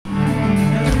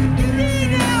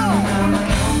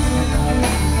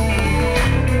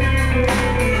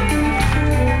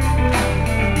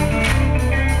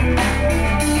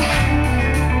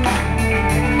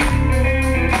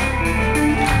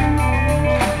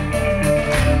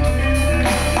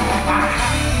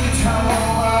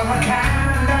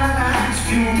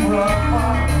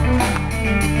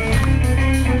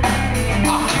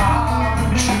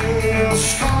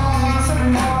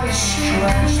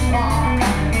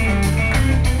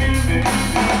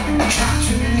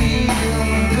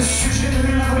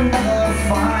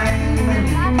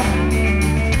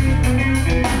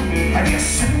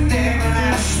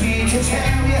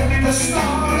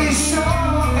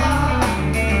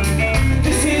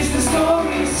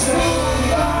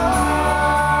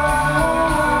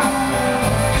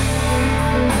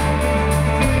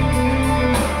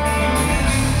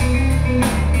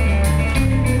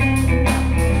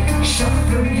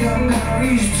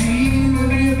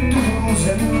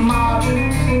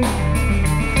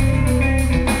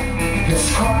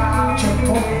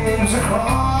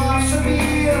course of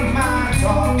being my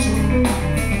torture.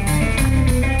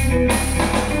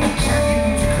 Can you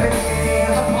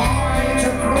declare the point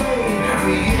of great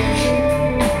creation?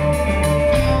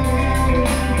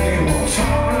 They will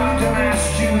turn and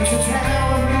ask you to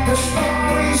tell the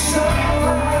story so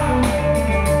far.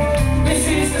 This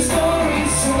is the story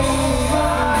so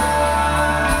far.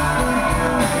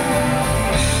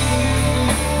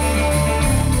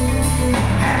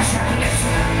 As I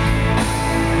listen,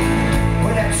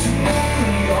 with a tear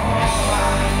in your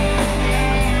eye,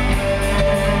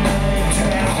 to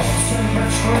their hopes and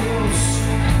betrayals,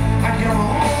 and your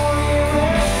only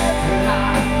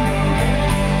reply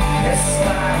is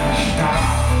Slainte.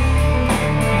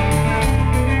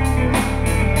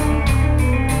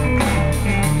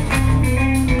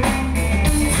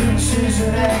 Princes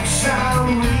in exile,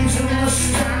 reason the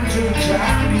standard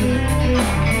journey.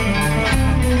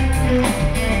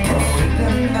 Buried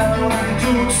in the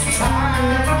ranks,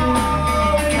 tired of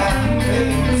all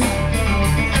campaigns.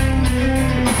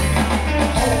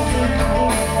 Holding the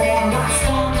wall, last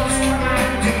orders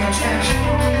commanding attention.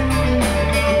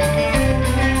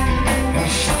 They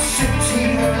shall sit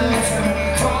here and listen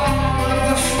to all of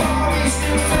the stories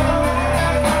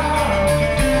forever.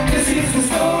 This is the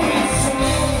story so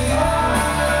far.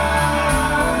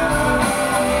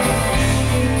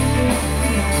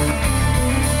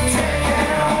 Take it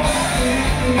away.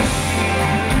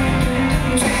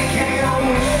 Take it away. Take it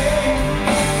away.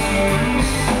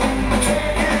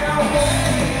 Take it away.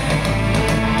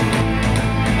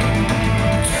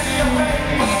 Take it away. Take it away.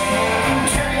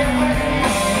 Take it away.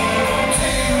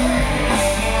 Take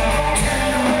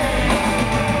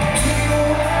it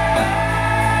away.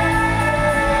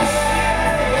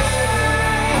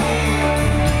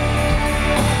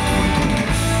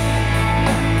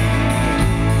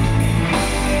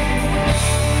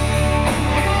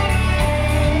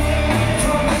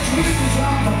 From the trees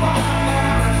on the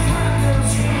bottom of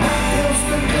Flanders, handles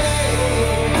the day.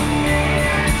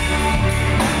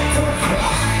 To the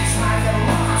cries like a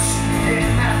lost in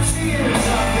the tears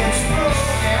of this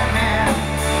broken man.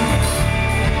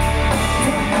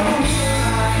 From the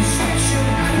realization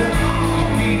that all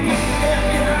we need in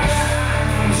our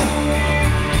hands.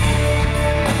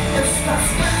 It's the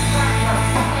strength like a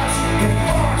force, it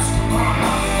pours on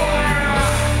the fire.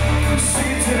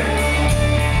 Seated.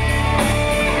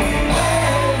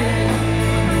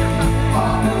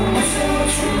 On the whistle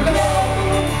to blow,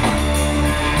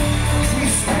 we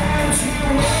stand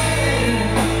here waiting.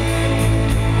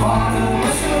 On the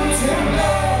whistle to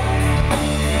blow,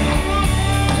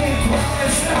 they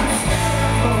promise us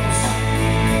miracles,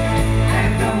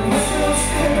 and the whistle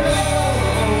still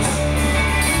blows.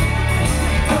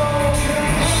 Broken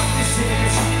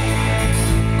promises,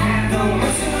 and the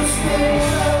whistle still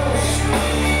blows.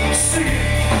 Sing it.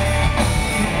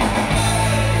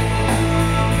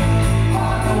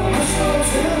 On the whistle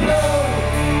to blow,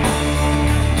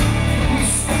 we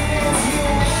stand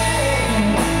here waiting.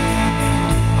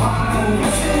 On the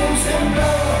whistle to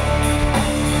blow,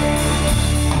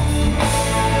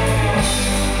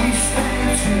 we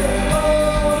stand here,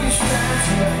 oh, we stand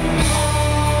here,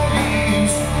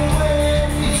 always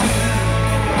waiting,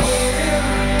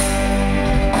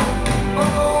 on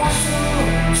the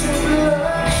whistle to blow.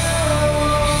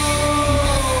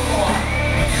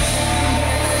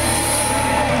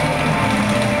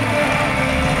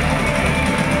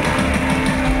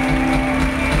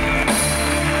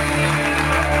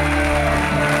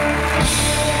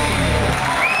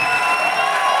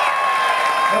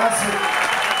 Grazie.